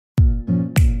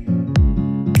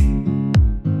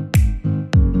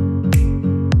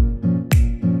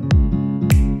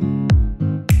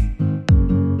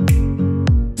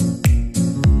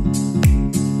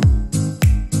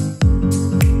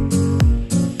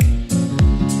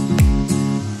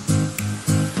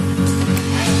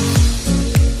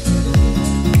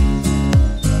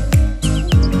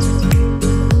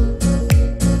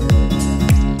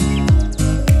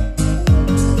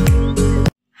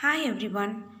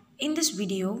everyone. In this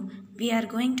video, we are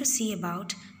going to see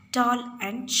about tall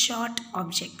and short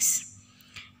objects.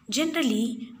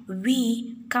 Generally,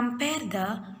 we compare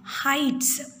the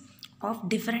heights of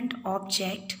different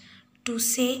objects to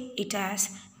say it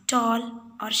as tall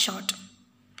or short.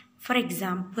 For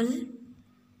example,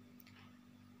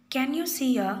 can you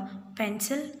see a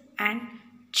pencil and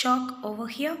chalk over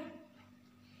here?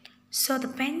 So the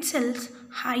pencil's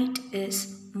height is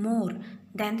more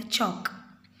than the chalk.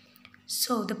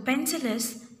 So the pencil is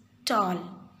tall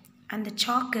and the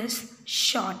chalk is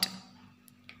short.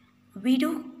 We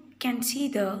can see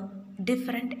the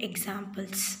different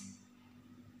examples.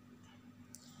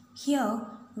 Here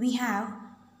we have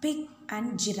pig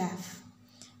and giraffe.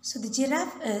 So the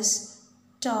giraffe is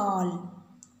tall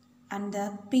and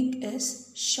the pig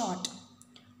is short.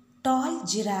 Tall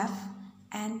giraffe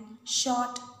and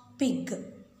short pig.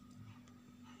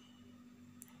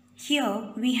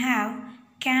 Here we have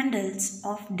candles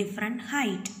of different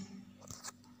height.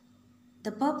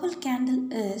 The purple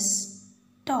candle is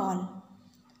tall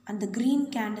and the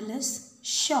green candle is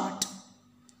short.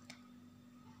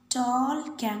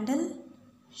 Tall candle,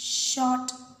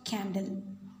 short candle.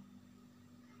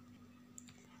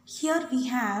 Here we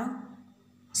have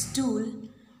stool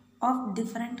of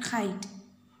different height.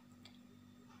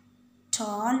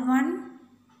 Tall one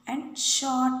and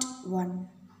short one.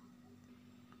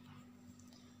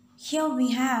 Here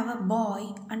we have a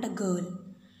boy and a girl.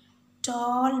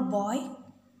 Tall boy,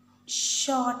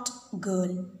 short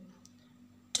girl.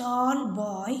 Tall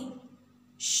boy,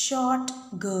 short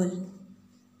girl.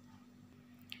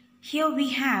 Here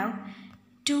we have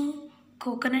two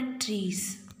coconut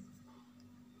trees.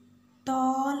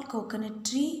 Tall coconut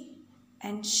tree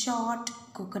and short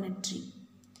coconut tree.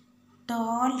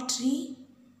 Tall tree,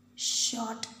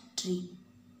 short tree.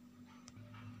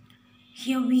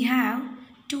 Here we have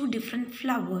two different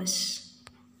flowers.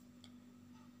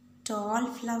 Tall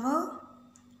flower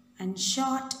and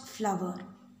short flower.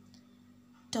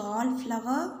 Tall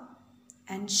flower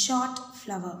and short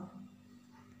flower.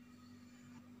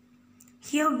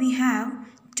 Here we have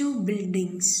two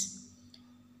buildings.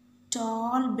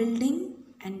 Tall building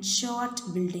and short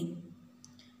building.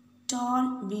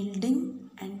 Tall building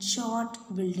and short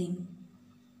building.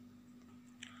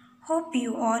 Hope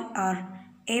you all are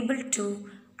able to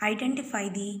identify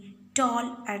the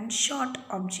tall and short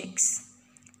objects.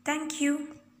 Thank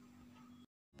you.